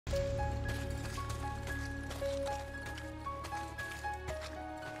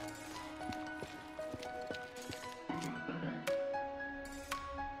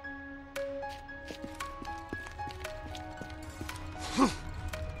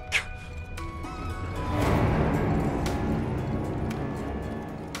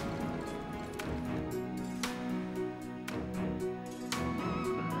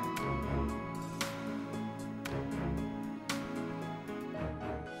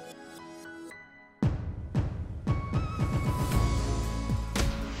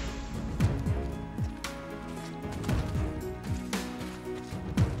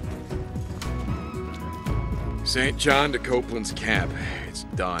St. John to Copeland's camp. It's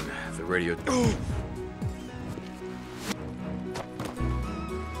done. The radio...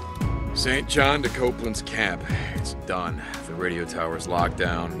 St. John to Copeland's camp. It's done. The radio tower's locked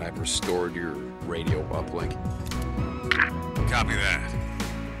down, and I've restored your radio uplink. Copy that.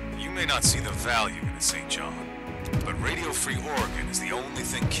 You may not see the value in it, St. John, but Radio Free Oregon is the only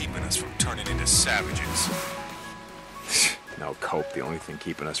thing keeping us from turning into savages. No, Cope, the only thing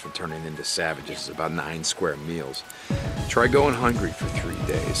keeping us from turning into savages is about 9 square meals. Try going hungry for 3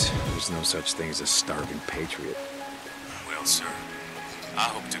 days. There's no such thing as a starving patriot. Well, sir, I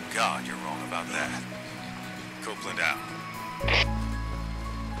hope to God you're wrong about that. Copeland out.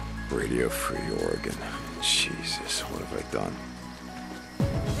 Radio Free Oregon. Jesus, what have I done?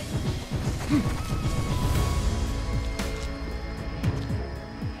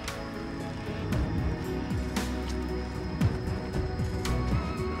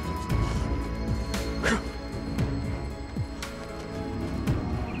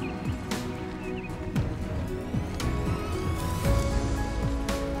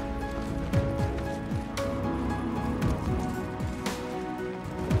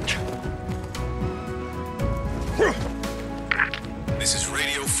 This is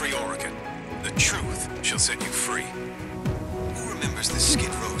Radio Free Oregon. The truth shall set you free. Who remembers the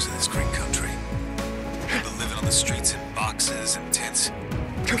skid rows in this great country? People living on the streets in boxes and tents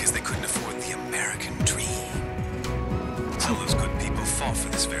because they couldn't afford the American dream. All those good people fought for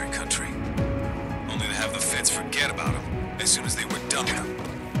this very country, only to have the feds forget about them as soon as they were done with them.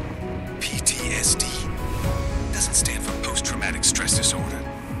 PTSD doesn't stand for post-traumatic stress disorder.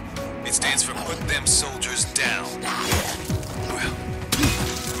 It stands for put them soldiers down. Well,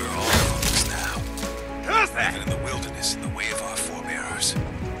 we're all folks now. Living in the wilderness in the way of our forebearers.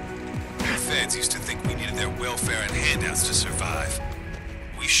 The feds used to think we needed their welfare and handouts to survive.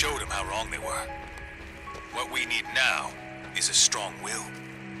 We showed them how wrong they were. What we need now is a strong will,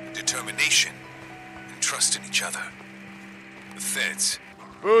 determination, and trust in each other. The feds.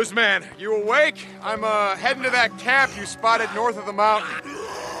 Booze man, you awake? I'm heading to that camp you spotted north of the mountain.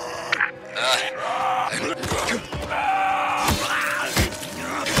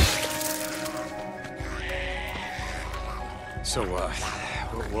 So,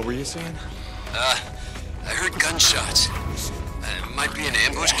 what were you saying? I heard gunshots. It might be an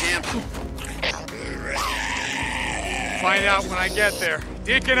ambush camp. Find out when I get there.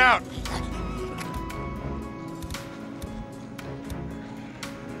 Deacon out.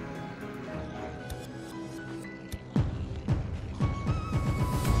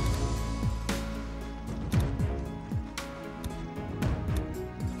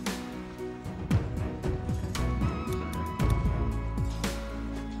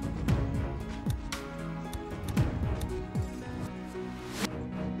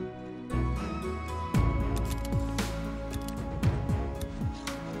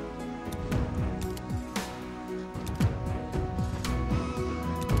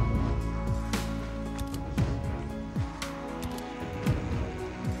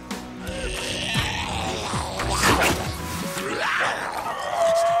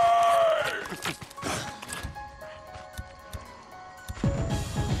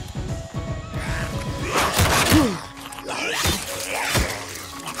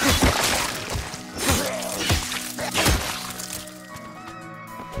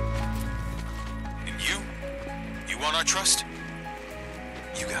 Our trust?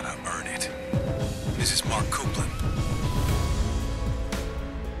 You gotta earn it. This is Mark Copeland.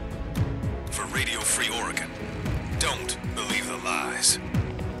 For Radio Free Oregon. Don't believe the lies.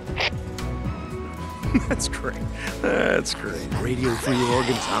 That's great. That's great. Radio Free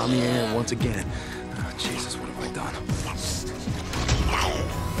Oregon's on the air once again. Oh, Jesus, what have I done?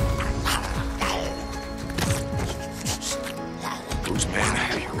 Booze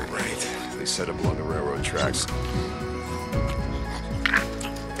man, you were right. They set up along the railroad tracks.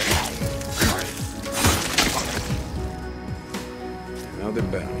 Another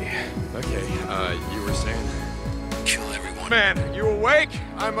bounty. Okay, you were saying? Kill everyone. Man, you awake?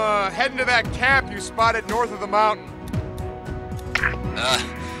 I'm heading to that camp you spotted north of the mountain. I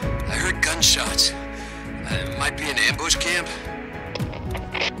heard gunshots. It might be an ambush camp.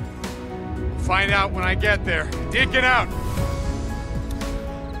 Find out when I get there. Deacon out!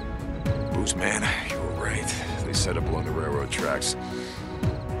 Booze man, you were right. They set up along the railroad tracks.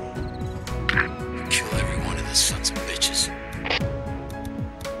 Kill every one of the sons of bitches.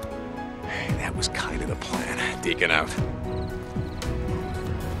 That was kind of the plan. Deacon out.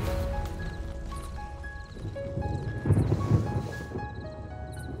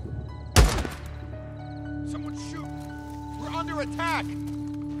 Someone shoot! We're under attack!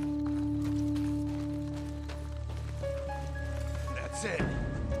 That's it.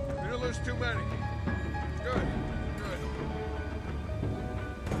 We don't lose too many. Good.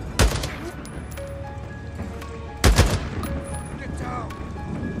 Get down!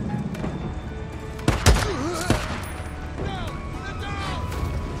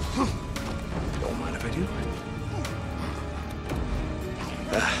 Don't mind if I do.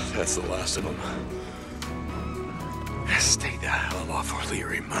 That's the last of them. Stay the hell off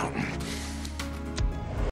O'Leary Mountain.